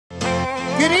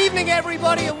Good evening,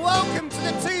 everybody, and welcome to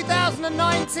the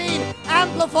 2019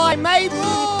 Amplify Made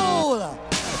Rule.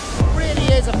 It really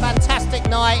is a fantastic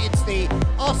night. It's the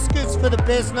Oscars for the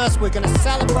business. We're going to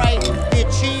celebrate the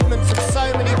achievements of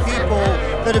so many people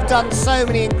that have done so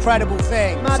many incredible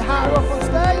things. Mad Hatter off on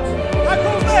stage. How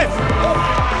cool is this?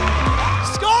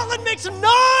 Scotland, make some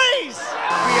noise!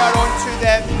 We are on to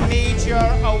the major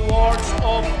awards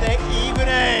of the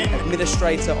evening.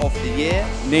 Administrator of the Year,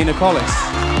 Nina Collis.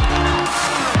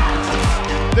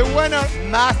 The winner,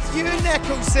 Matthew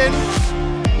Nicholson.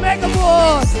 Mega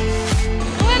Award!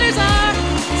 The winners are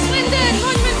Swindon,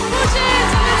 Monument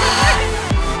Promotions,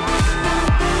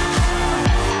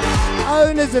 and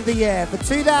Owners of the Year for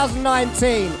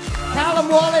 2019, Callum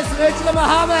Wallace and Ujla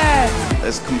Mohammed.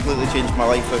 It's completely changed my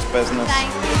life, this business.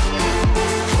 Thank you.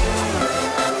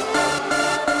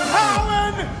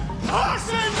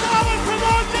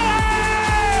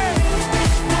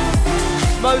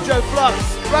 Mojo Flux,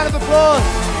 round of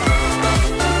applause.